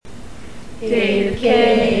Dative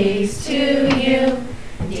case to you,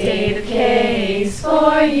 dative case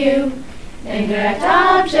for you. Indirect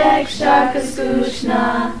object, sharka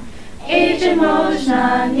skushna, agent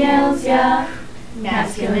mojna, nyelzya.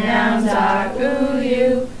 Masculine nouns are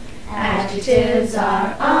uyu, adjectives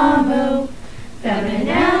are amu. Feminine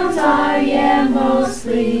nouns are yeah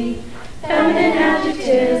mostly, feminine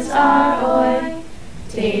adjectives are oi.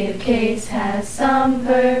 Dative case has some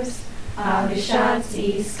verbs,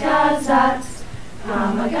 avishatsi, skazats,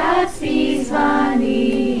 amagatsbi,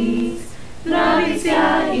 zvanis,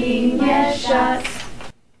 navitsya, im yeshat,